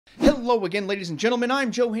Hello again, ladies and gentlemen.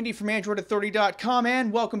 I'm Joe Hindy from AndroidAuthority.com,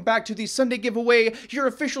 and welcome back to the Sunday Giveaway, your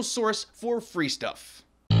official source for free stuff.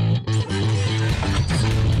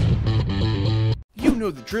 You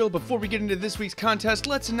know the drill. Before we get into this week's contest,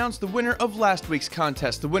 let's announce the winner of last week's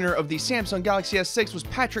contest. The winner of the Samsung Galaxy S6 was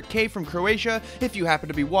Patrick K. from Croatia. If you happen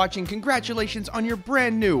to be watching, congratulations on your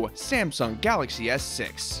brand new Samsung Galaxy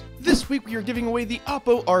S6. This week we are giving away the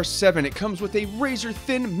Oppo R7. It comes with a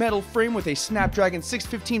razor-thin metal frame with a Snapdragon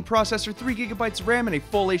 615 processor, 3GB RAM, and a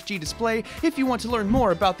full HD display. If you want to learn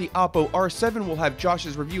more about the Oppo R7, we'll have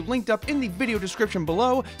Josh's review linked up in the video description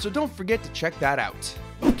below, so don't forget to check that out.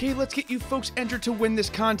 Okay, let's get you folks entered to win this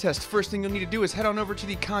contest. First thing you'll need to do is head on over to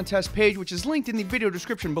the contest page, which is linked in the video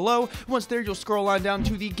description below. Once there, you'll scroll on down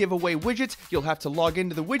to the giveaway widget. You'll have to log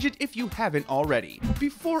into the widget if you haven't already.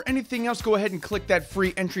 Before anything else, go ahead and click that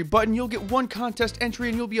free entry button. You'll get one contest entry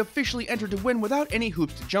and you'll be officially entered to win without any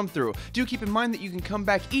hoops to jump through. Do keep in mind that you can come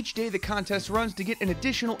back each day the contest runs to get an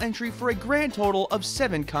additional entry for a grand total of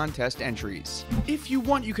 7 contest entries. If you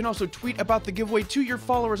want, you can also tweet about the giveaway to your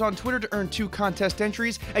followers on Twitter to earn 2 contest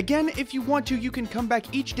entries. Again, if you want to, you can come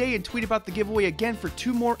back each day and tweet about the giveaway again for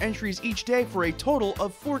 2 more entries each day for a total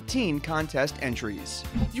of 14 contest entries.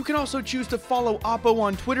 You can also choose to follow Oppo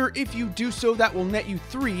on Twitter. If you do so, that will net you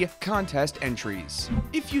 3 contest entries.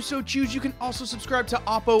 If you so choose, you can also subscribe to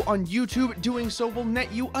Oppo on YouTube. Doing so will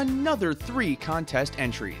net you another 3 contest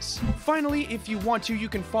entries. Finally, if you want to, you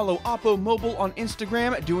can follow Oppo Mobile on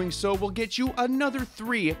Instagram. Doing so will get you another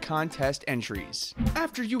 3 contest entries.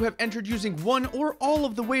 After you have entered using one or all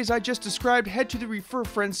of the ways I just described, head to the Refer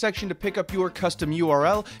Friends section to pick up your custom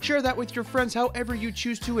URL. Share that with your friends however you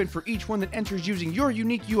choose to, and for each one that enters using your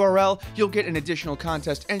unique URL, you'll get an additional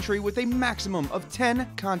contest entry with a maximum of 10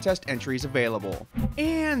 contest entries available.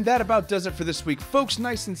 And that about does it for this week, folks.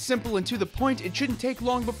 Nice and simple and to the point. It shouldn't take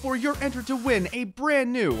long before you're entered to win a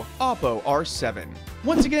brand new Oppo R7.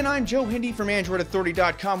 Once again, I'm Joe Hindy from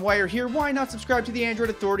AndroidAuthority.com. While you're here, why not subscribe to the Android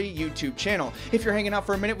Authority YouTube channel? If you're hanging out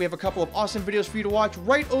for a minute, we have a couple of awesome videos for you to watch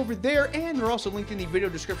right over there, and they're also linked in the video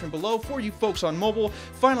description below for you folks on mobile.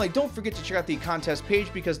 Finally, don't forget to check out the contest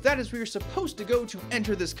page, because that is where you're supposed to go to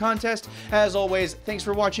enter this contest. As always, thanks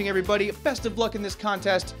for watching, everybody. Best of luck in this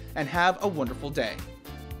contest, and have a wonderful day.